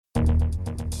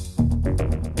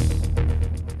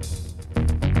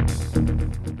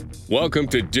Welcome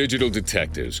to Digital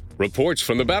Detectives, reports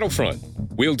from the battlefront.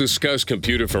 We'll discuss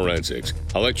computer forensics,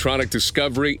 electronic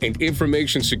discovery, and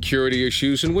information security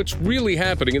issues and what's really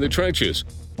happening in the trenches.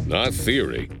 Not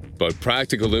theory, but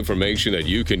practical information that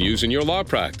you can use in your law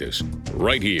practice.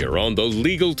 Right here on the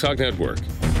Legal Talk Network.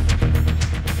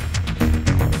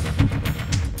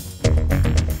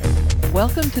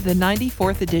 Welcome to the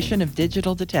 94th edition of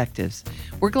Digital Detectives.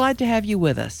 We're glad to have you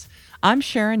with us. I'm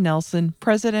Sharon Nelson,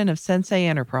 president of Sensei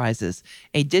Enterprises,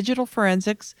 a digital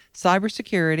forensics,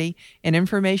 cybersecurity, and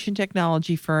information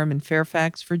technology firm in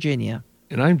Fairfax, Virginia.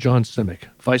 And I'm John Simic,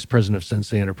 vice president of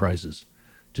Sensei Enterprises.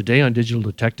 Today on Digital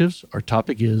Detectives, our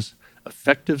topic is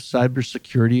effective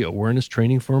cybersecurity awareness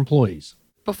training for employees.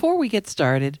 Before we get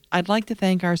started, I'd like to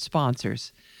thank our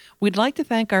sponsors. We'd like to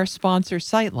thank our sponsor,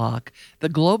 SiteLock, the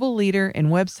global leader in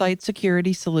website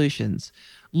security solutions.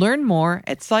 Learn more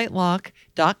at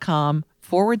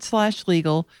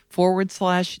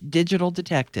sitelock.com/legal/digital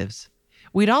detectives.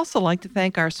 We'd also like to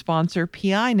thank our sponsor,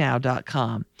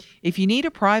 PINow.com. If you need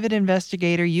a private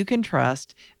investigator you can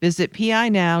trust, visit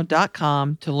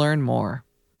PINow.com to learn more.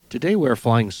 Today we're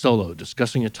flying solo,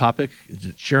 discussing a topic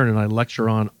that Sharon and I lecture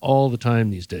on all the time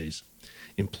these days.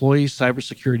 Employee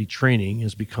cybersecurity training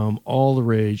has become all the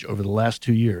rage over the last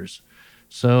 2 years.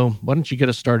 So why don't you get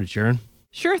us started, Sharon?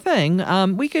 Sure thing.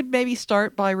 We could maybe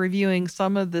start by reviewing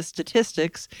some of the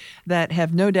statistics that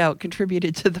have no doubt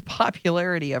contributed to the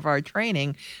popularity of our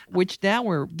training, which now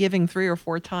we're giving 3 or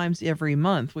 4 times every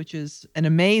month, which is an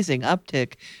amazing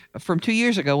uptick from 2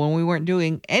 years ago when we weren't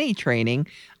doing any training.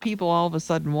 People all of a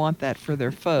sudden want that for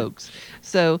their folks.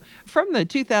 So from the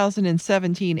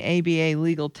 2017 ABA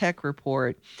Legal Tech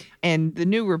Report, and the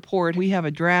new report we have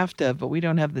a draft of, but we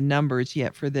don't have the numbers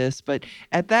yet for this. But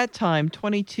at that time,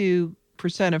 22%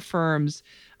 of firms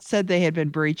said they had been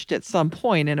breached at some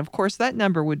point. And of course, that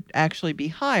number would actually be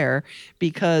higher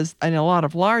because in a lot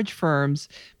of large firms,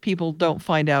 people don't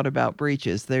find out about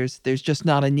breaches. There's just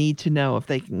not a need to know if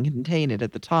they can contain it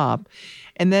at the top.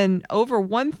 And then over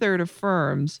 1/3 of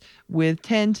firms with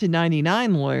 10 to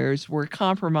 99 lawyers were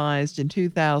compromised in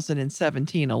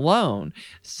 2017 alone.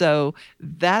 So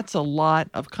that's a lot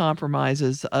of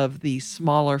compromises of the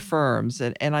smaller firms.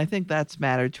 And I think that's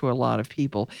mattered to a lot of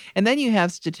people. And then you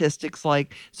have statistics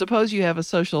like, suppose you have a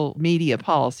social media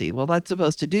policy. Well, that's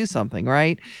supposed to do something,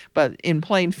 right? But in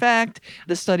plain fact,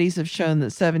 the studies have shown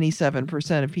that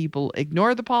 77% of people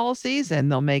ignore the policies and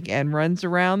they'll make end runs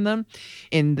around them.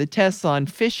 In the tests on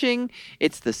phishing,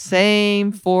 it's the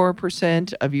same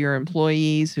 4% of your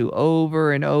employees who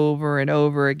over and over and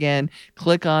over again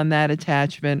click on that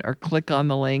attachment or click on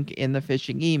the link in the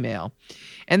phishing email.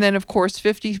 And then, of course,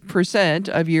 50%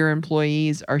 of your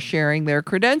employees are sharing their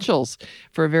credentials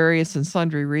for various and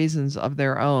sundry reasons of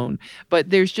their own.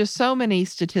 But there's just so many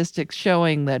statistics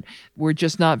showing that we're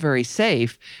just not very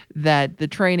safe that the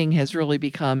training has really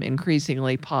become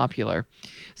increasingly popular.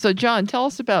 So, John, tell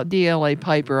us about DLA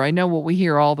Piper. I know what we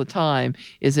hear all the time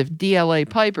is if DLA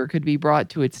Piper could be brought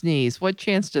to its knees, what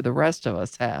chance do the rest of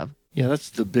us have? Yeah, that's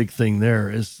the big thing there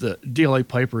is that DLA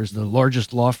Piper is the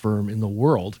largest law firm in the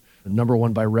world, number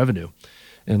one by revenue.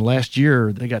 And last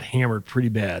year, they got hammered pretty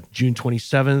bad. June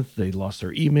 27th, they lost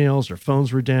their emails, their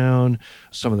phones were down,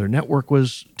 some of their network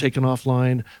was taken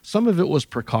offline. Some of it was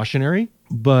precautionary,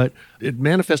 but it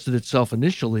manifested itself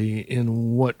initially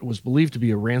in what was believed to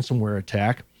be a ransomware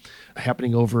attack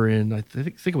happening over in, I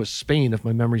think it was Spain, if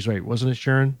my memory's right. Wasn't it,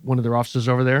 Sharon? One of their offices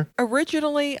over there?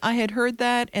 Originally, I had heard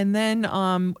that. And then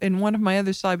in one of my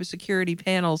other cybersecurity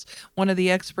panels, one of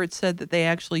the experts said that they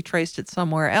actually traced it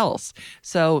somewhere else.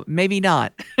 So maybe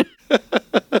not.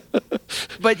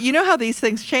 But you know how these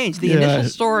things change. The initial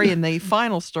story and the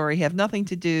final story have nothing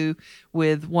to do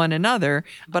with one another.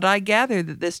 But I gather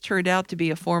that this turned out to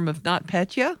be a form of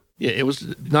NotPetya. Yeah, it was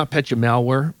NotPetya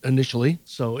malware initially.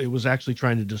 So it was actually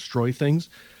trying to destroy things.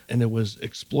 And it was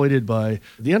exploited by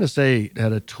the NSA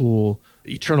had a tool,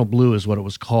 Eternal Blue is what it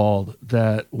was called,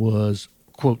 that was,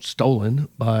 quote, stolen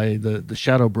by the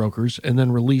shadow brokers and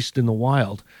then released in the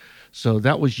wild. So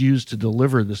that was used to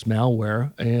deliver this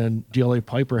malware. And DLA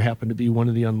Piper happened to be one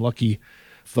of the unlucky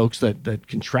folks that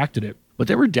contracted it. But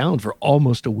they were down for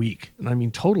almost a week. And I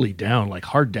mean, totally down, like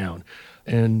hard down.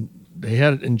 And they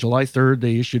had, in July 3rd,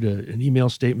 they issued an email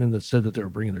statement that said that they were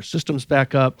bringing their systems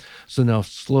back up. So now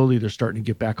slowly they're starting to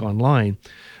get back online.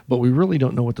 But we really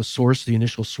don't know what the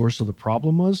initial source of the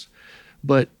problem was.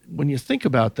 But when you think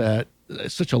about that,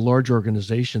 it's such a large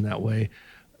organization that way,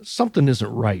 something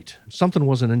isn't right. Something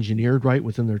wasn't engineered right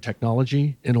within their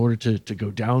technology in order to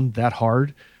go down that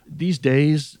hard. These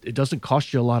days, it doesn't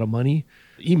cost you a lot of money.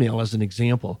 Email, as an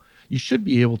example. you should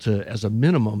be able to, as a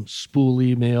minimum, spool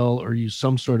email or use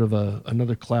some sort of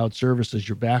another cloud service as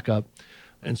your backup.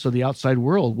 And so the outside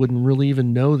world wouldn't really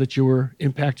even know that you were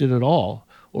impacted at all.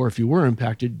 Or if you were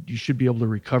impacted, you should be able to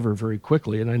recover very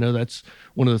quickly. And I know that's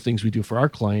one of the things we do for our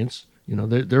clients. You know,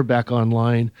 they're back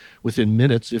online within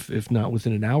minutes, if not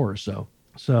within an hour or so.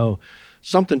 So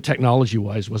something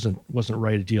technology-wise wasn't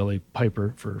right at DLA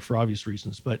Piper for obvious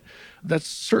reasons. But that's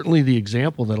certainly the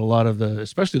example that a lot of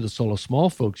especially the solo small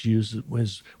folks use,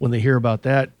 was when they hear about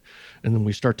that. And then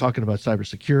we start talking about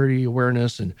cybersecurity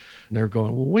awareness, and they're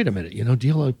going, well, wait a minute,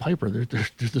 DLA Piper, they're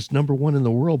this number one in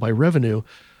the world by revenue,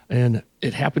 and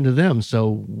it happened to them. So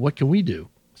what can we do?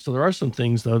 So there are some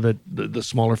things, though, that the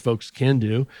smaller folks can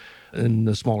do and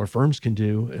the smaller firms can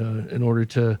do in order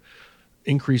to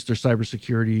increase their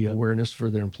cybersecurity awareness for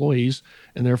their employees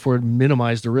and therefore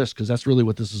minimize the risk, because that's really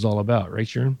what this is all about. Right,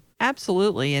 Sharon?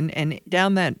 Absolutely. And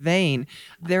down that vein,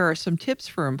 there are some tips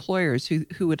for employers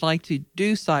who would like to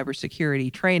do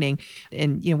cybersecurity training.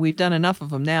 And, we've done enough of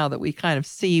them now that we kind of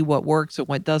see what works and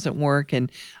what doesn't work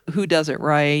and who does it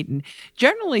right. And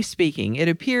generally speaking, it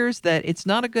appears that it's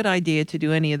not a good idea to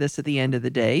do any of this at the end of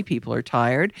the day. People are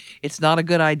tired. It's not a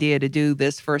good idea to do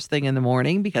this first thing in the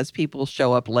morning because people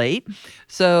show up late.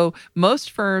 So most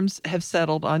firms have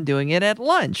settled on doing it at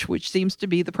lunch, which seems to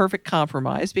be the perfect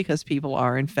compromise because people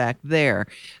are, in fact, there.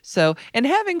 So, and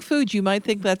having food, you might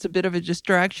think that's a bit of a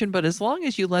distraction, but as long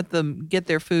as you let them get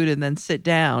their food and then sit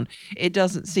down, it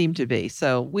doesn't seem to be.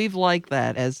 So we've liked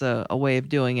that as a way of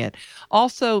doing it.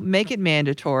 Also, make it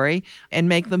mandatory and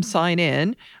make them sign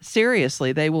in.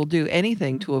 Seriously, they will do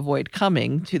anything to avoid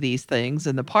coming to these things.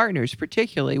 And the partners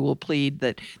particularly will plead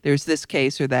that there's this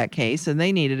case or that case, and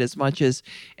they need it as much as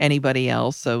anybody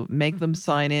else. So make them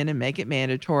sign in and make it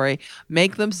mandatory.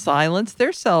 Make them silence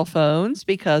their cell phones,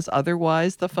 because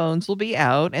otherwise the phones will be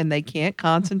out and they can't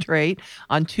concentrate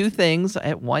on two things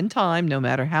at one time, no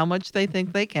matter how much they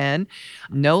think they can.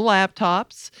 No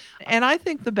laptops. And I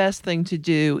think the best thing to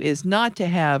do is not to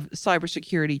have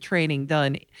cybersecurity training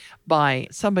done by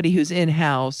somebody who's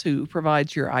in-house who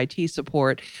provides your IT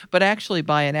support, but actually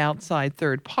by an outside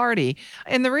third party.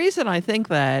 And the reason I think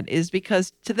that is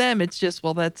because to them it's just,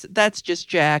 well, that's just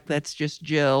Jack, that's just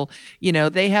Jill.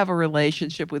 They have a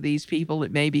relationship with these people.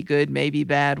 It may be good, maybe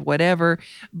bad, whatever.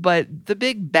 But the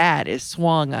big bat is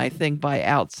swung, I think, by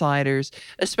outsiders,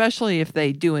 especially if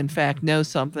they do in fact know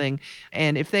something,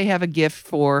 and if they have a gift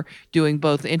for doing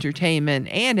both entertainment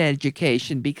and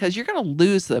education, because you're going to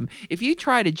lose them if you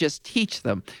try to just teach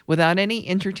them without any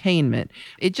entertainment.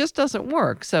 It just doesn't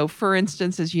work. So, for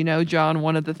instance, as you know, John,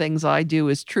 one of the things I do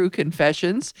is true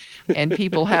confessions, and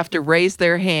people have to raise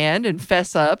their hand and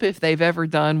fess up if they've ever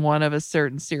done one of a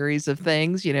certain series of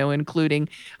things, including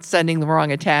sending the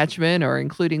wrong attachment or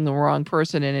including the wrong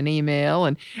person in an email.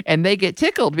 And they get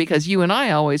tickled because you and I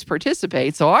always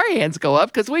participate. So our hands go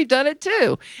up because we've done it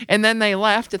too. And then they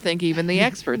laugh to think even the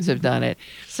experts have done it.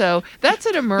 So that's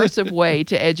an immersive way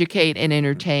to educate and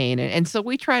entertain. And so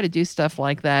we try to do stuff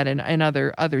like that, and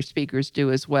other speakers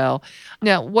do as well.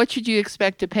 Now, what should you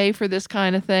expect to pay for this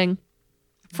kind of thing?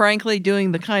 Frankly,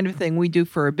 doing the kind of thing we do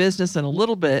for a business, and a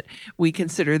little bit, we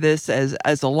consider this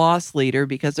as a loss leader,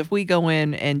 because if we go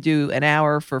in and do an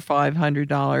hour for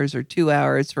 $500 or 2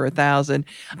 hours for $1,000,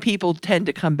 people tend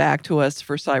to come back to us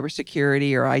for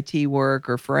cybersecurity or IT work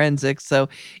or forensics. So,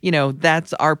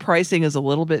 that's our pricing is a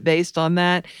little bit based on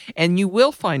that. And you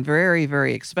will find very,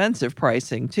 very expensive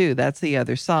pricing too. That's the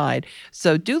other side.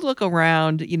 So do look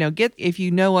around, if you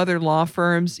know other law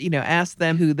firms, ask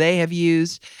them who they have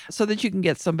used so that you can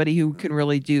get somebody who can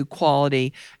really do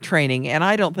quality training. And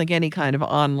I don't think any kind of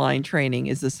online training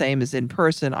is the same as in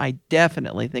person. I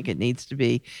definitely think it needs to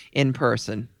be in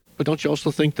person. But don't you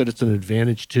also think that it's an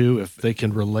advantage, too, if they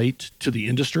can relate to the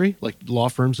industry, like law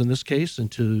firms in this case, and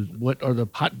to what are the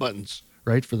hot buttons,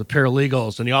 right, for the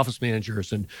paralegals and the office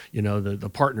managers and, the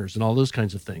partners and all those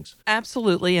kinds of things?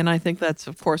 Absolutely. And I think that's,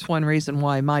 of course, one reason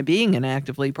why my being an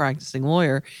actively practicing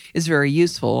lawyer is very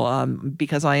useful,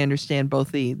 because I understand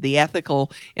both the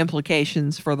ethical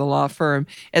implications for the law firm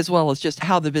as well as just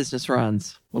how the business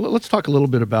runs. Well, let's talk a little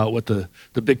bit about what the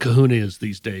big kahuna is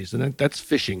these days, and that's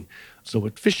phishing. So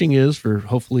what phishing is, for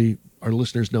hopefully our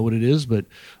listeners know what it is, but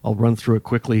I'll run through it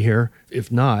quickly here.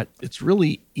 If not, it's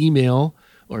really email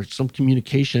or some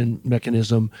communication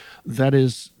mechanism that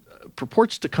is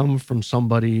purports to come from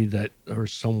somebody that or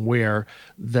somewhere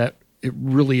that it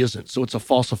really isn't. So it's a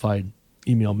falsified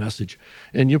email message.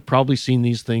 And you've probably seen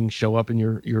these things show up in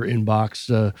your inbox,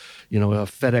 a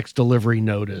FedEx delivery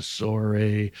notice or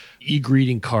a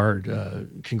e-greeting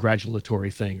card,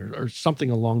 congratulatory thing or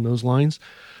something along those lines.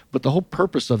 But the whole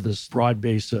purpose of this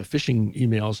broad-based phishing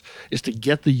emails is to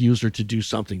get the user to do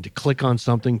something, to click on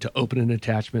something, to open an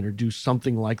attachment or do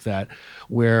something like that,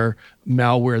 where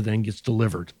malware then gets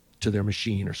delivered to their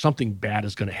machine or something bad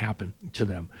is going to happen to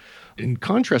them. In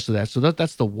contrast to that, so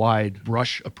that's the wide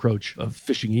brush approach of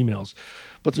phishing emails.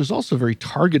 But there's also very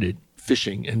targeted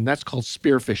phishing, and that's called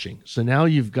spear phishing. So now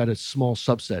you've got a small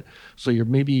subset. So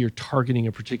you're targeting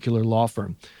a particular law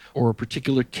firm or a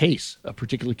particular case. A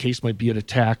particular case might be an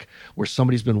attack where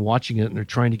somebody's been watching it and they're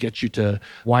trying to get you to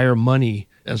wire money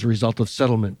as a result of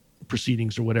settlement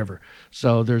proceedings or whatever.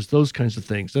 So there's those kinds of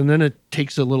things. And then it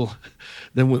takes a little,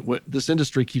 then what this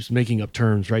industry keeps making up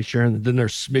terms, right, Sharon? Then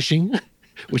there's smishing,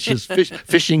 which is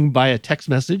phishing by a text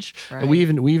message. Right. And we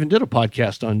even did a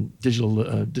podcast on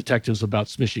digital detectives about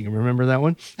smishing. Remember that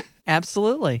one?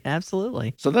 Absolutely.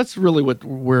 So that's really what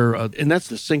we're, and that's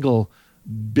the single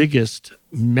biggest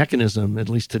mechanism, at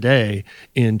least today,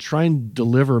 in trying to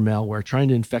deliver malware, trying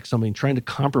to infect something, trying to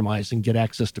compromise and get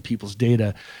access to people's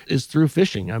data is through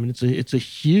phishing. I mean, it's a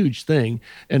huge thing,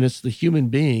 and it's the human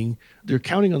being. They're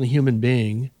counting on the human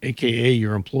being, aka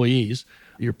your employees,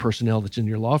 your personnel that's in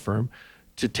your law firm,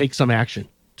 to take some action,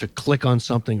 to click on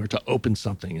something or to open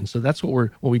something. And so that's what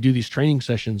when we do these training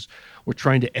sessions, we're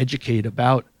trying to educate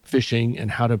about phishing and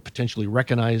how to potentially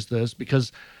recognize this,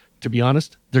 because to be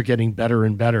honest, they're getting better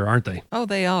and better, aren't they? Oh,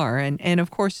 they are. And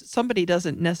of course, somebody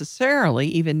doesn't necessarily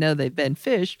even know they've been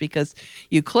phished because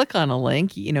you click on a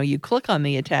link, you click on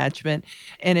the attachment,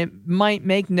 and it might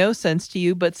make no sense to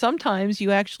you, but sometimes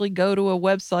you actually go to a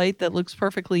website that looks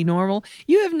perfectly normal.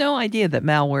 You have no idea that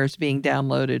malware is being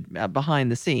downloaded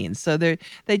behind the scenes. So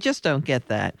they just don't get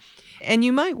that. And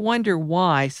you might wonder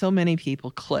why so many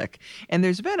people click. And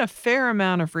there's been a fair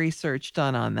amount of research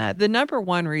done on that. The number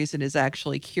one reason is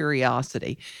actually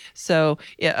curiosity. So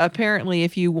apparently,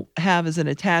 if you have as an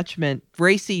attachment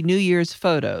racy New Year's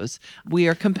photos, we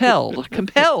are compelled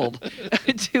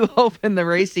to open the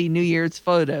racy New Year's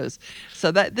photos.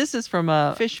 So this is from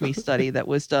a PhishMe study that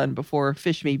was done before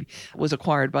PhishMe was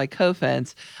acquired by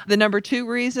Cofense. The number two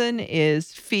reason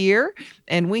is fear.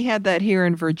 And we had that here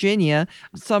in Virginia.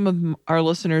 Some of our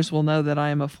listeners will know that I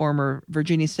am a former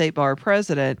Virginia State Bar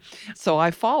president. So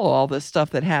I follow all this stuff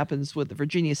that happens with the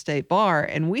Virginia State Bar.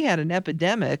 And we had an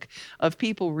epidemic of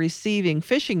people receiving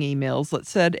phishing emails that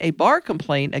said a bar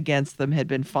complaint against them had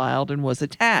been filed and was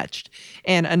attached.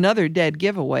 And another dead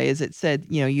giveaway is it said,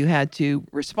 you had to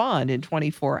respond in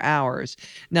 24 hours.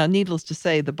 Now, needless to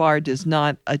say, the bar does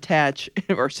not attach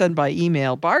or send by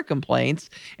email bar complaints,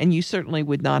 and you certainly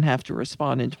would not have to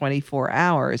respond in 24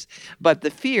 hours. But the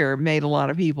fear made a lot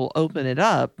of people open it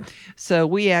up. So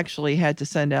we actually had to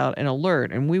send out an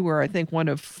alert. And we were, I think, one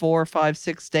of 4, 5,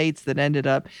 6 states that ended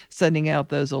up sending out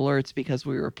those alerts because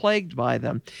we were plagued by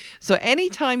them. So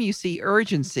anytime you see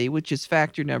urgency, which is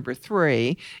factor number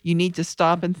 3, you need to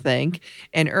stop and think.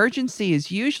 And urgency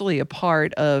is usually a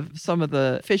part of some of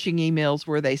the phishing emails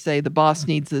where they say the boss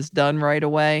needs this done right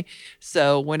away.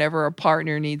 So whenever a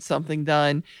partner needs something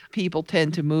done, people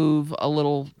tend to move a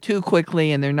little too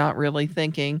quickly and they're not really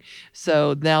thinking.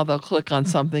 So now they'll click on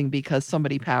something because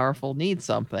somebody powerful needs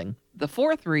something. The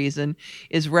fourth reason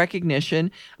is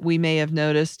recognition. We may have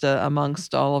noticed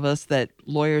amongst all of us that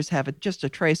lawyers have just a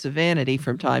trace of vanity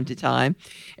from time to time.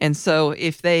 And so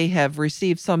if they have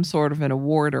received some sort of an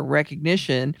award or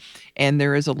recognition and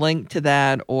there is a link to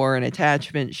that or an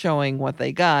attachment showing what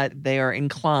they got, they are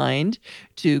inclined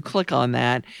to click on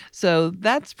that. So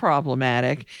that's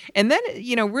problematic. And then,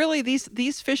 really these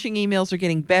phishing emails are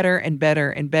getting better and better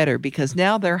and better because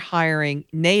now they're hiring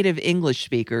native English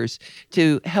speakers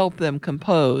to help them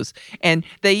compose. And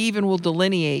they even will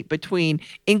delineate between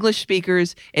English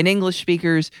speakers and English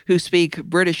speakers who speak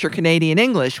British or Canadian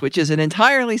English, which is an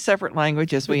entirely separate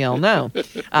language, as we all know.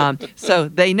 So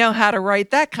they know how to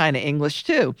write that kind of English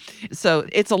too. So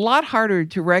it's a lot harder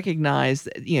to recognize,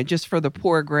 just for the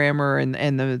poor grammar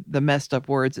and the messed up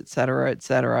words, et cetera, et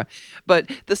cetera. But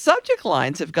the subject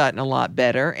lines have gotten a lot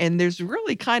better, and there's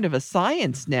really kind of a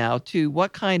science now to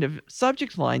what kind of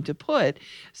subject line to put.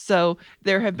 So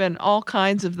there have been all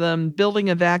kinds of them. Building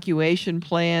evacuation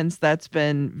plans, that's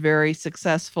been very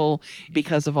successful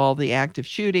because of all the active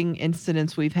shooting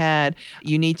incidents we've had.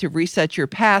 You need to reset your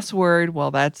password. Well,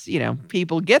 that's,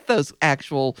 people get those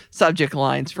actual subject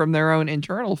lines from their own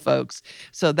internal folks.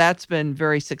 So that's been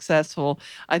very successful.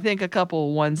 I think a couple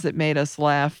of ones that made us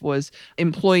laugh was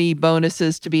employee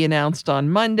bonuses to be announced on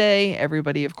Monday.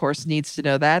 Everybody, of course, needs to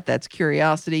know that. That's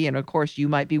curiosity. And of course, you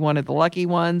might be one of the lucky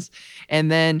ones.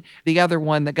 And then the other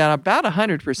one that got about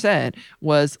 100%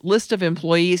 was list of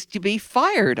employees to be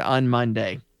fired on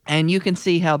Monday. And you can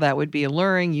see how that would be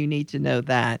alluring. You need to know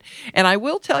that. And I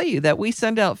will tell you that we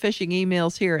send out phishing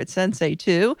emails here at Sensei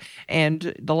too.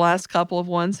 And the last couple of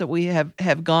ones that we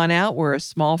have gone out, we're a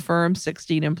small firm,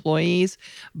 16 employees,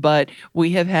 but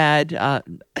we have had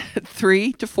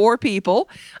 3 to 4 people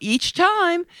each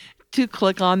time to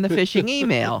click on the phishing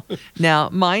email. Now,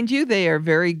 mind you, they are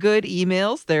very good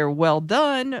emails. They're well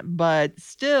done, but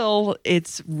still,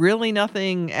 it's really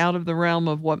nothing out of the realm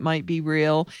of what might be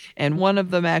real. And one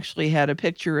of them actually had a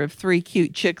picture of 3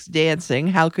 cute chicks dancing.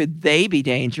 How could they be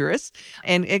dangerous?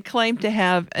 And it claimed to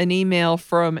have an email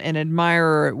from an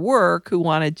admirer at work who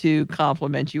wanted to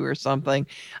compliment you or something.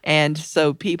 And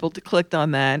so people clicked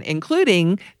on that,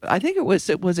 including, I think it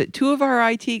was 2 of our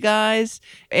IT guys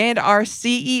and our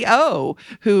CEO,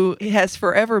 who has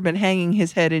forever been hanging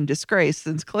his head in disgrace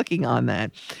since clicking on that.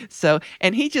 So,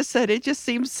 and he just said, it just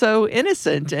seems so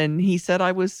innocent. And he said,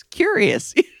 I was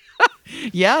curious.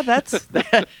 Yeah, that's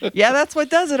what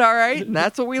does it. All right. And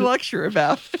that's what we lecture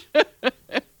about.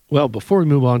 Well, before we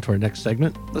move on to our next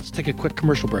segment, let's take a quick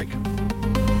commercial break.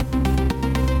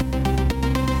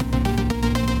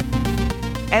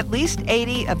 At least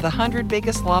 80 of the 100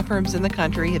 biggest law firms in the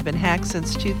country have been hacked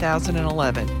since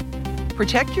 2011.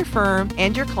 Protect your firm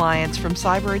and your clients from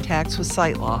cyber attacks with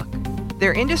SiteLock.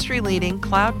 Their industry-leading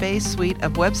cloud-based suite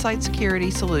of website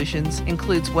security solutions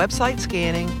includes website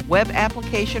scanning, web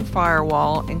application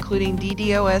firewall, including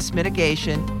DDoS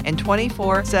mitigation, and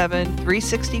 24/7,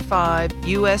 365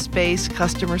 US-based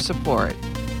customer support.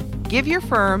 Give your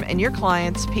firm and your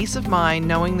clients peace of mind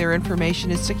knowing their information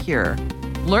is secure.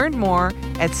 Learn more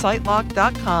at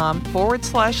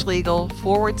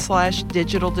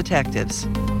sitelock.com/legal/digital detectives.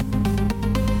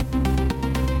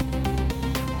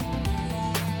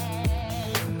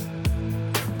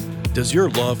 Does your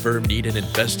law firm need an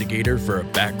investigator for a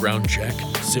background check,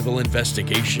 civil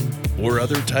investigation, or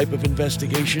other type of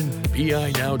investigation?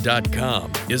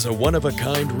 PINow.com is a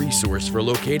one-of-a-kind resource for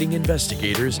locating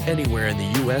investigators anywhere in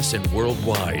the U.S. and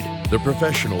worldwide. The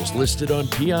professionals listed on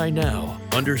PI Now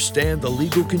understand the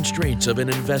legal constraints of an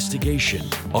investigation,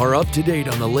 are up to date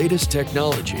on the latest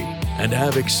technology, and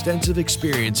have extensive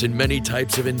experience in many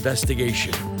types of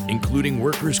investigation, including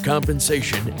workers'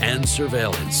 compensation and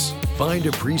surveillance. Find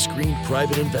a pre-screened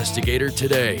private investigator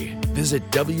today. Visit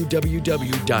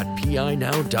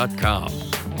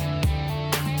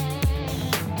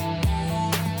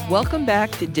www.pinow.com. Welcome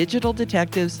back to Digital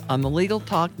Detectives on the Legal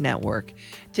Talk Network.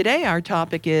 Today, our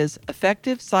topic is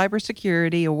effective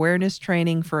cybersecurity awareness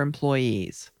training for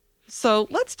employees. So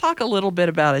let's talk a little bit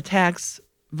about attacks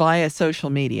via social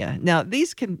media. Now,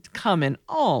 these can come in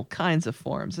all kinds of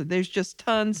forms. There's just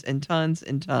tons and tons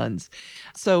and tons.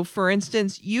 So, for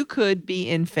instance, you could be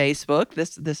in Facebook.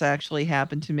 This actually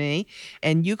happened to me.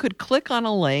 And you could click on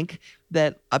a link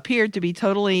that appeared to be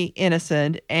totally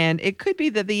innocent, and it could be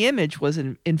that the image was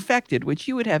infected, which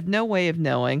you would have no way of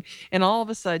knowing, and all of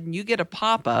a sudden you get a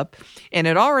pop-up, and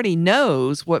it already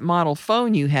knows what model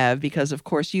phone you have because, of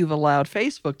course, you've allowed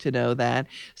Facebook to know that,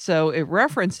 so it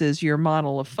references your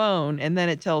model of phone, and then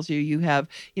it tells you have,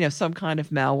 some kind of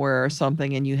malware or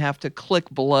something, and you have to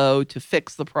click below to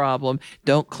fix the problem.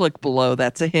 Don't click below,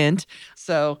 that's a hint.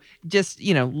 So just,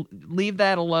 leave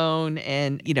that alone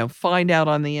and, find out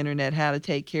on the internet how to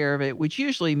take care of it, which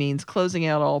usually means closing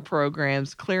out all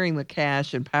programs, clearing the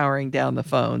cache, and powering down the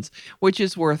phones, which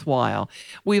is worthwhile.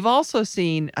 We've also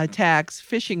seen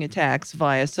phishing attacks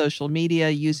via social media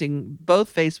using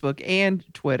both Facebook and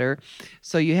Twitter.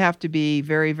 So you have to be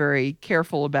very, very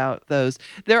careful about those.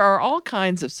 There are all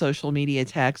kinds of social media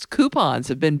attacks. Coupons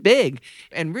have been big.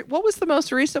 And what was the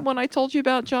most recent one I told you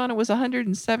about, John? It was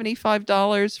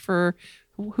 $175 for,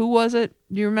 who was it?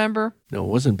 Do you remember? No, it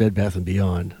wasn't Bed Bath &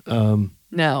 Beyond.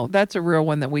 No, that's a real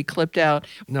one that we clipped out.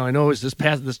 No, I know it was this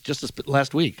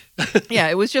last week. Yeah,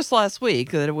 it was just last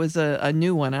week that it was a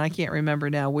new one, and I can't remember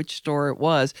now which store it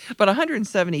was. But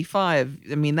 175,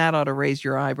 that ought to raise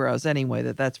your eyebrows anyway,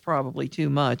 that's probably too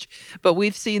much. But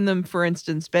we've seen them, for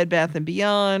instance, Bed Bath &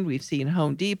 Beyond, we've seen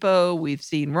Home Depot, we've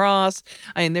seen Ross.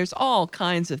 There's all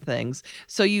kinds of things.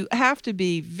 So you have to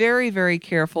be very, very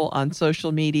careful on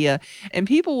social media, and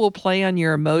people will play on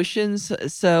your emotions.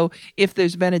 So if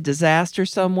there's been a disaster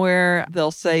somewhere,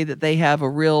 they'll say that they have a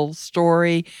real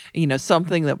story,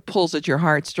 something that pulls at your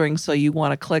heartstrings, so you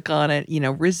want to click on it.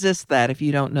 Resist that if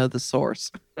you don't know the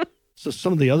source. So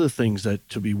some of the other things that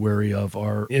to be wary of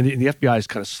are, and the FBI has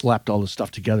kind of slapped all this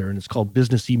stuff together, and it's called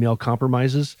business email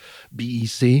compromises,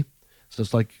 BEC. So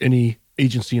it's like any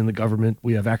agency in the government,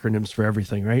 we have acronyms for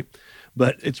everything, right?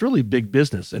 But it's really big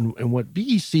business. And what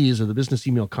BEC is, or the business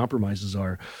email compromises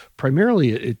are,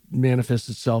 primarily it manifests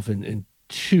itself in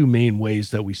two main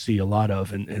ways that we see a lot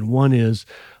of. And one is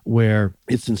where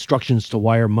it's instructions to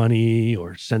wire money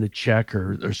or send a check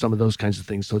or some of those kinds of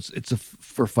things. So it's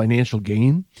for financial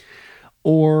gain,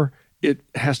 or it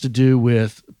has to do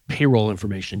with payroll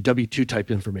information, W-2 type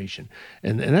information.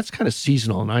 And that's kind of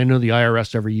seasonal. And I know the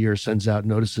IRS every year sends out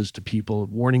notices to people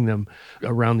warning them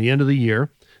around the end of the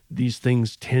year. These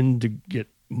things tend to get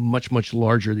much, much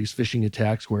larger, these phishing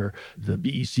attacks where the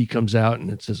BEC comes out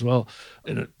and it says, well,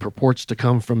 and it purports to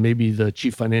come from maybe the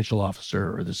chief financial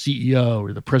officer or the CEO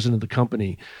or the president of the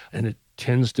company. And it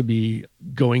tends to be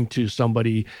going to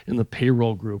somebody in the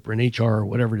payroll group or in HR or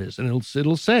whatever it is. And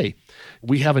it'll say,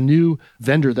 we have a new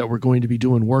vendor that we're going to be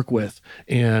doing work with,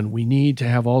 and we need to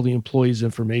have all the employees'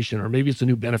 information, or maybe it's a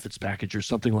new benefits package or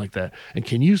something like that. And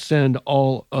can you send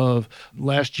all of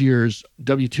last year's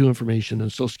W-2 information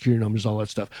and social security numbers, all that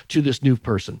stuff, to this new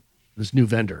person, this new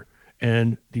vendor?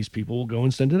 And these people will go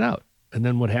and send it out. And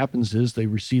then what happens is they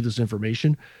receive this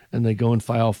information and they go and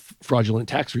file fraudulent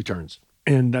tax returns.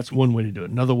 And that's one way to do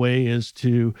it. Another way is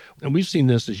and we've seen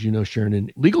this, as you know, Sharon,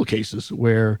 in legal cases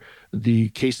where the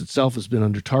case itself has been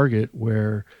under target,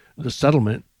 where the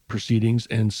settlement proceedings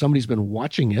and somebody's been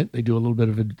watching it. They do a little bit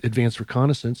of advanced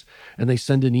reconnaissance and they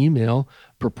send an email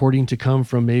purporting to come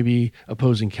from maybe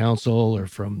opposing counsel or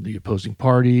from the opposing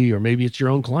party, or maybe it's your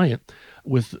own client,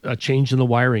 with a change in the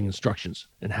wiring instructions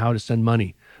and how to send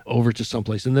money over to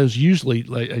someplace. And those usually,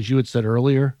 like, as you had said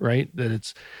earlier, right, that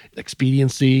it's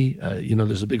expediency,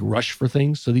 there's a big rush for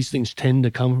things. So these things tend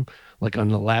to come like on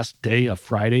the last day of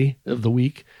Friday of the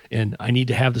week. And I need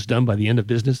to have this done by the end of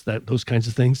business, those kinds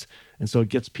of things. And so it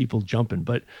gets people jumping.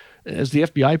 But as the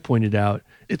FBI pointed out,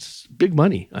 it's big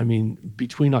money. I mean,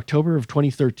 between October of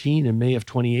 2013 and May of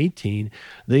 2018,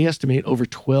 they estimate over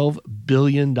 $12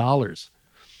 billion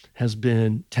has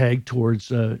been tagged towards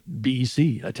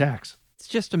BEC attacks. It's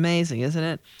just amazing, isn't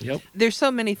it? Yep. There's so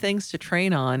many things to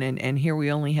train on, and here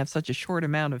we only have such a short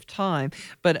amount of time.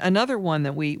 But another one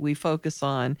that we focus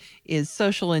on is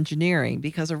social engineering,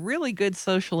 because a really good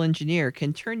social engineer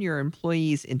can turn your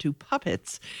employees into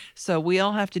puppets. So we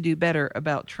all have to do better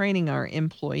about training our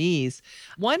employees.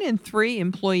 1 in 3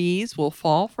 employees will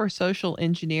fall for social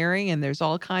engineering, and there's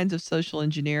all kinds of social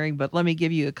engineering. But let me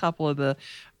give you a couple of the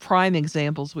prime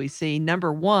examples we see.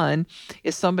 Number 1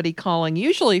 is somebody calling,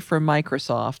 usually from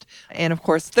Microsoft. And of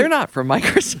course, they're not from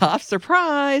Microsoft,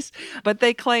 surprise, but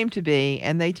they claim to be,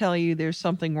 and they tell you there's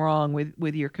something wrong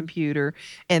with your computer,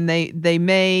 and they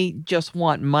may just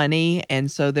want money, and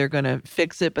so they're going to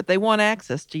fix it, but they want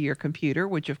access to your computer,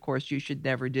 which of course you should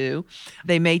never do.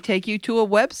 They may take you to a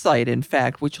website, in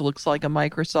fact, which looks like a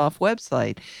Microsoft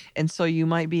website, and so you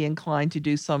might be inclined to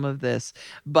do some of this.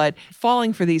 But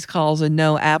falling for these calls, and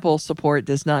no, Apple support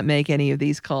does not make any of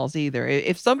these calls either.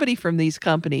 If somebody from these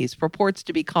companies purports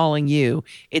to be calling you,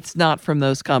 it's not from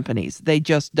those companies. They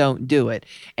just don't do it.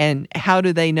 And how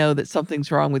do they know that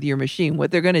something's wrong with your machine?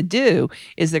 What they're going to do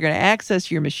is they're going to access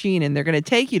your machine, and they're going to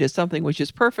take you to something which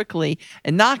is perfectly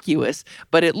innocuous,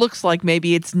 but it looks like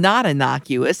maybe it's not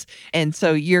innocuous. And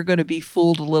so you're going to be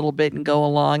fooled a little bit and go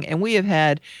along. And we have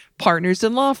had partners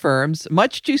in law firms,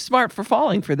 much too smart for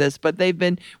falling for this, but they've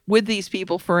been with these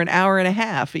people for an hour and a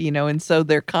half, and so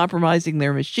they're compromising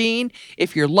their machine.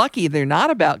 If you're lucky, they're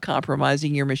not about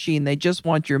compromising your machine. They just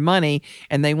want your money,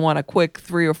 and they want a quick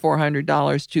 $300 or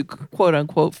 $400 to quote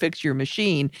unquote fix your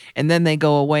machine. And then they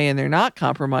go away and they're not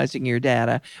compromising your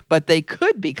data, but they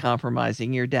could be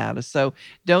compromising your data. So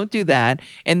don't do that.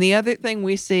 And the other thing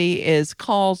we see is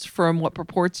calls from what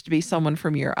purports to be someone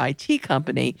from your IT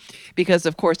company, because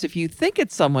of course, if you think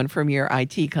it's someone from your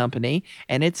IT company,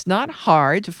 and it's not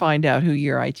hard to find out who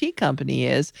your IT company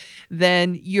is,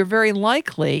 then you're very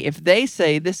likely, if they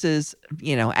say this is,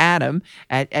 Adam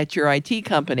at your IT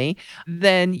company,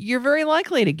 then you're very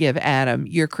likely to give Adam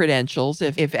your credentials.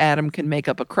 If Adam can make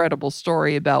up a credible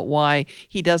story about why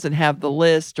he doesn't have the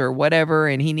list or whatever,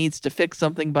 and he needs to fix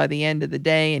something by the end of the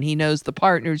day, and he knows the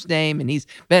partner's name, and he's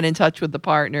been in touch with the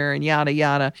partner, and yada,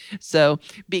 yada. So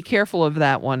be careful of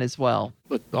that one as well.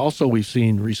 But also we've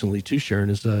seen recently too, Sharon,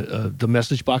 is the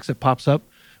message box that pops up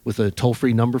with a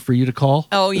toll-free number for you to call.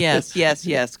 Oh, yes.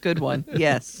 Good one.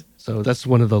 Yes. So that's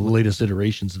one of the latest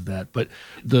iterations of that. But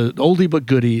the oldie but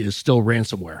goodie is still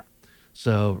ransomware.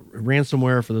 So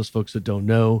ransomware, for those folks that don't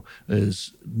know,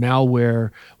 is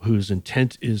malware whose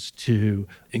intent is to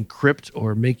encrypt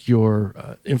or make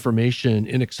your information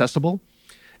inaccessible,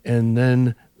 and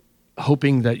then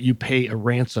hoping that you pay a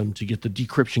ransom to get the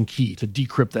decryption key to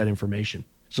decrypt that information.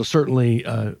 So certainly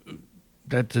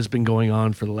that has been going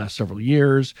on for the last several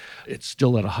years. It's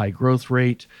still at a high growth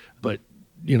rate, but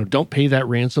don't pay that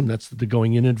ransom. That's the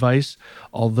going in advice.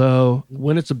 Although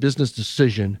when it's a business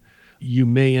decision, you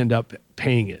may end up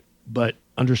paying it, but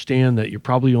understand that you're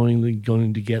probably only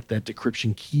going to get that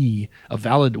decryption key, a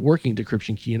valid working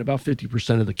decryption key, in about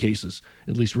 50% of the cases,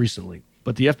 at least recently.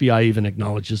 But the FBI even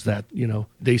acknowledges that,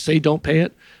 they say don't pay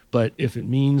it, but if it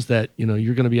means that,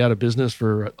 you're going to be out of business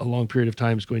for a long period of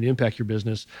time, it's going to impact your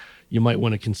business, you might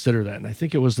want to consider that. And I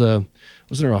think it was there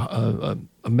a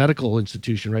medical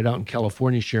institution right out in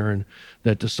California, Sharon,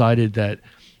 that decided that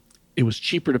it was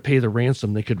cheaper to pay the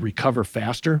ransom. They could recover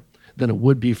faster than it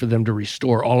would be for them to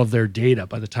restore all of their data.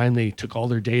 By the time they took all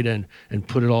their data and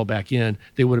put it all back in,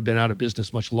 they would have been out of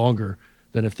business much longer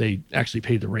than if they actually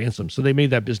paid the ransom. So they made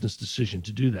that business decision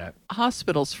to do that.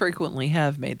 Hospitals frequently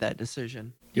have made that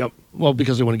decision. Yep. Well,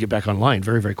 because they want to get back online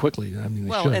very, very quickly. I mean,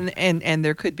 they should. And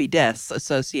there could be deaths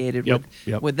associated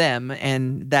with them,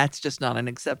 and that's just not an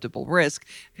acceptable risk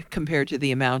compared to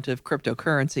the amount of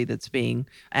cryptocurrency that's being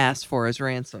asked for as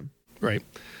ransom. Right.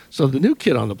 So the new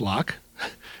kid on the block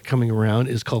coming around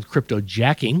is called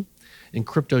cryptojacking. And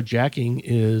cryptojacking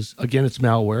is, again, it's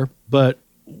malware, but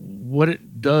what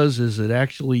it does is it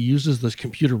actually uses the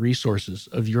computer resources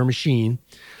of your machine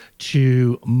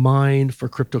to mine for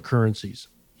cryptocurrencies.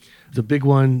 The big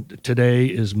one today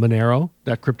is Monero,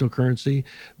 that cryptocurrency,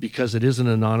 because it is an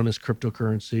anonymous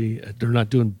cryptocurrency. They're not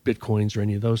doing Bitcoins or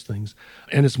any of those things.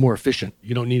 And it's more efficient.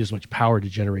 You don't need as much power to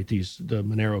generate the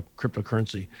Monero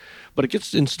cryptocurrency. But it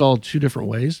gets installed two different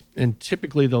ways. And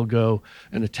typically they'll go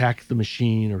and attack the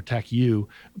machine or attack you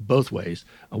both ways.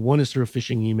 One is through a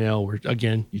phishing email where,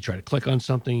 again, you try to click on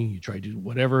something, you try to do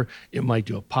whatever. It might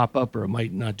do a pop-up or it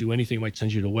might not do anything. It might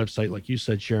send you to a website like you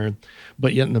said, Sharon.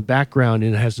 But yet in the background,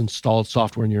 it has installed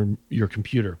software in your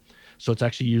computer. So it's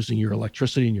actually using your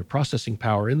electricity and your processing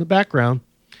power in the background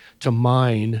to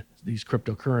mine these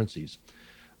cryptocurrencies.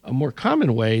 A more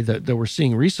common way that we're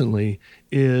seeing recently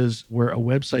is where a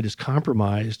website is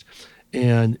compromised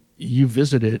and you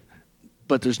visit it,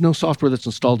 but there's no software that's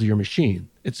installed to your machine.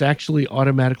 It's actually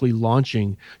automatically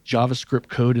launching JavaScript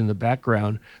code in the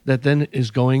background that then is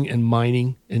going and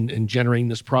mining and generating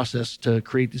this process to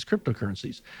create these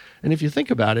cryptocurrencies. And if you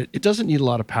think about it, it doesn't need a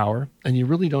lot of power and you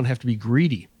really don't have to be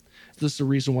greedy. This is the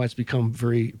reason why it's become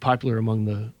very popular among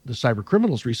the cyber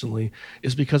criminals recently,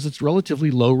 is because it's relatively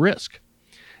low risk.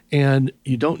 And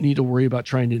you don't need to worry about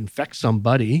trying to infect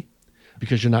somebody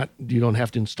because you don't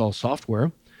have to install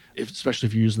software, especially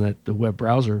if you're using the web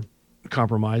browser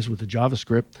compromised with the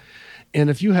JavaScript. And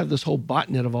if you have this whole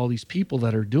botnet of all these people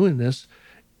that are doing this,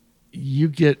 you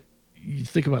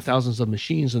think about thousands of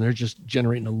machines and they're just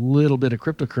generating a little bit of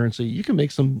cryptocurrency. You can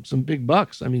make some big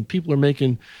bucks. I mean, people are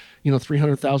making,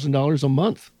 $300,000 a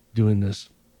month doing this.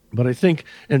 But I think,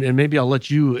 and maybe I'll let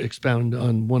you expound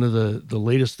on one of the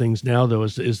latest things now, though,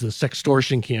 is the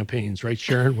sextortion campaigns, right,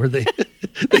 Sharon? Where they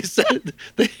said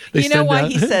they you know why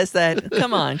he says that?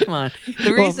 Come on.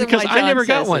 The reason because why John I never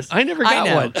got one. This, I never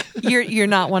got one. You're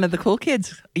not one of the cool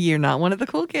kids. You're not one of the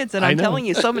cool kids, and I'm telling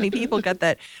you, so many people got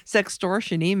that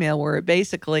sextortion email where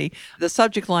basically the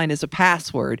subject line is a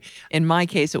password. In my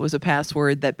case, it was a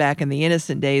password that back in the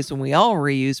innocent days when we all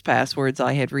reused passwords,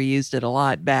 I had reused it a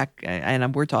lot back,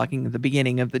 and we're talking the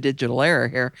beginning of the digital era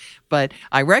here, but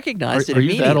I recognized it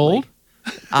immediately. Are you that old?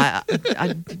 I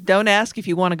don't ask if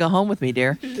you want to go home with me,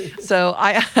 dear. So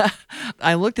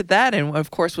I looked at that and, of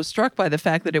course, was struck by the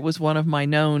fact that it was one of my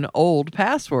known old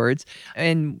passwords.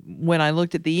 And when I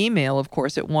looked at the email, of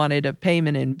course, it wanted a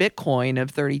payment in Bitcoin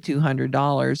of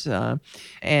 $3,200.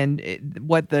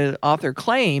 What the author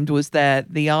claimed was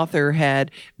that the author had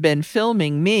been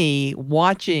filming me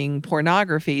watching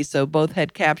pornography, so both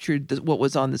had captured what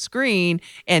was on the screen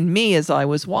and me as I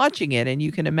was watching it. And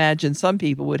you can imagine some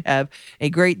people would have a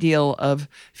great deal of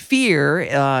fear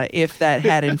if that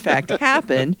had in fact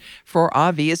happened for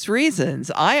obvious reasons.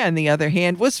 I, on the other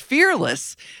hand, was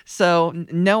fearless. So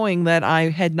knowing that I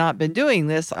had not been doing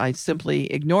this, I simply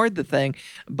ignored the thing.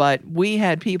 But we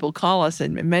had people call us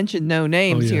and mention no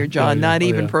names here, John, not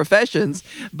even professions,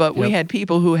 but we had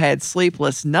people who had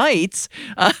sleepless nights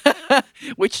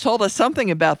which told us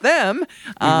something about them.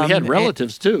 We had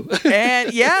relatives too.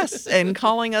 And yes, and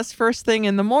calling us first thing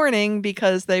in the morning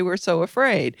because they were so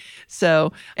afraid.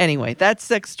 So anyway, that's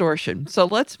sextortion. So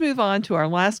let's move on to our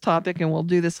last topic, and we'll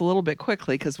do this a little bit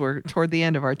quickly because we're toward the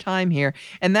end of our time here.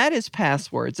 And that is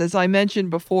passwords. As I mentioned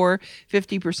before,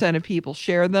 50% of people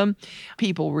share them.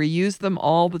 People reuse them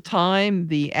all the time.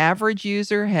 The average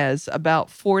user has about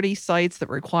 40 sites that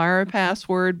require a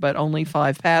password, but only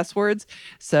 5 passwords.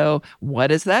 So what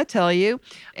does that tell you?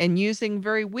 And using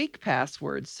very weak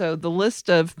passwords. So the list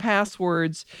of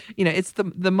passwords, it's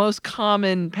the most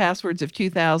common passwords of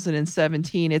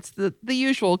 2017. It's the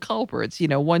usual culprits,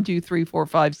 1, 2, 3, 4,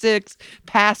 5, 6,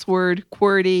 password,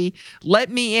 QWERTY, let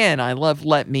me in. I love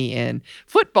let me in.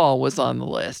 Football was on the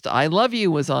list. I love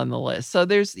you was on the list. So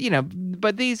there's,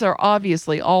 but these are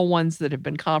obviously all ones that have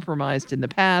been compromised in the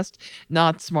past,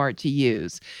 not smart to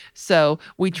use. So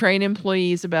we train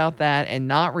employees about that and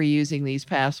not reusing these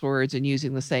passwords and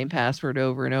using the same password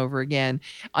over and over again.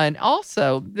 And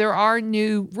also, there are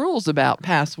new rules about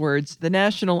passwords. The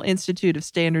National Institute of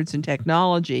Standards and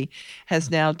Technology has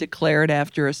now declared,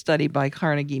 after a study by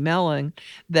Carnegie Mellon,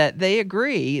 that they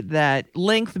agree that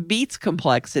length beats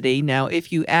complexity. Now,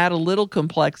 if you add a little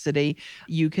complexity,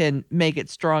 you can make it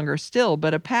stronger still.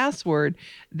 But a password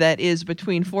that is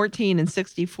between 14 and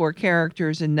 64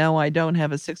 characters, and no, I don't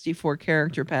have a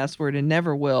 64-character password and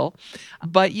never will,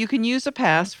 but you can use a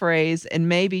passphrase and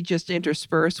maybe just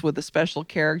intersperse with a special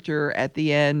character at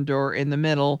the end or in the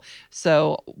middle.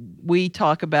 So we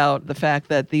talk about the fact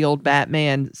that the old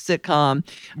Batman sitcom,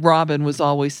 Robin was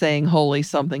always saying, holy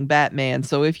something Batman.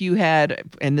 So if you had,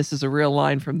 and this is a real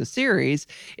line from the series,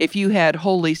 if you had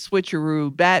holy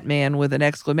switcheroo Batman with an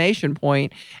exclamation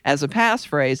point as a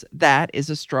passphrase, that is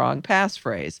a strong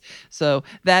passphrase. So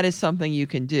that is something you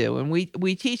can do. And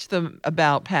we teach them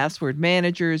about password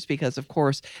managers because, of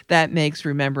course, that makes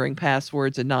remembering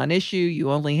passwords a non-issue.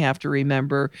 You only have to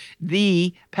remember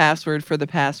the password for the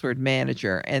password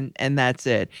manager, and that's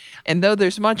it. And though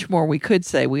there's much more we could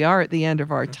say, we are at the end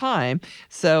of our time.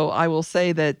 So I will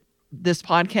say that this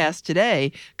podcast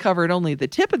today covered only the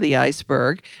tip of the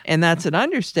iceberg, and that's an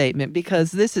understatement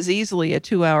because this is easily a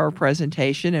 2-hour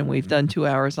presentation, and we've done 2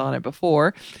 hours on it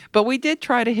before. But we did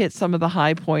try to hit some of the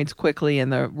high points quickly in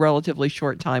the relatively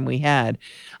short time we had.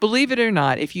 Believe it or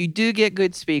not, if you do get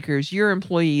good speakers, your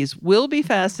employees will be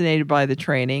fascinated by the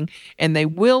training, and they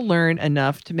will learn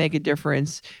enough to make a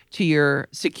difference to your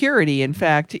security. In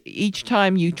fact, each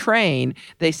time you train,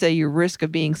 they say your risk of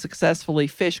being successfully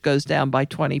phished goes down by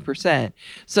 20%.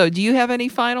 So do you have any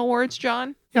final words,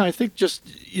 John? Yeah, I think just,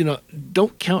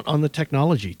 don't count on the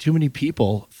technology. Too many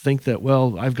people think that,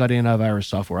 well, I've got antivirus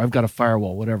software, I've got a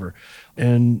firewall, whatever.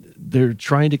 And they're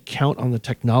trying to count on the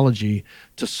technology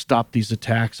to stop these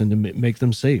attacks and to make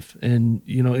them safe. And,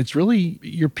 it's really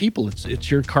your people. It's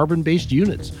your carbon-based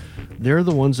units. They're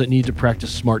the ones that need to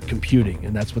practice smart computing,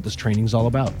 and that's what this training's all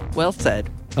about. Well said.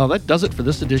 Well, that does it for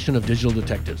this edition of Digital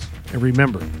Detectives. And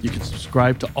remember, you can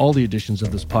subscribe to all the editions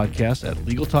of this podcast at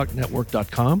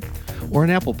LegalTalkNetwork.com or on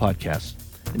Apple Podcasts.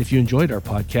 And if you enjoyed our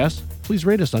podcast, please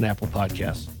rate us on Apple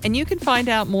Podcasts. And you can find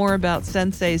out more about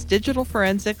Sensei's digital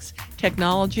forensics,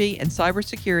 technology, and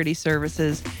cybersecurity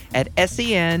services at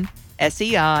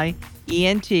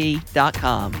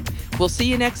SENSEIENT.com. We'll see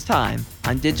you next time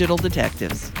on Digital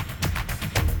Detectives.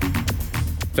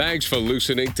 Thanks for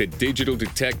listening to Digital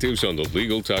Detectives on the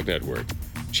Legal Talk Network.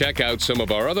 Check out some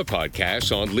of our other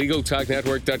podcasts on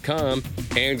LegalTalkNetwork.com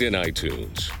and in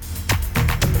iTunes.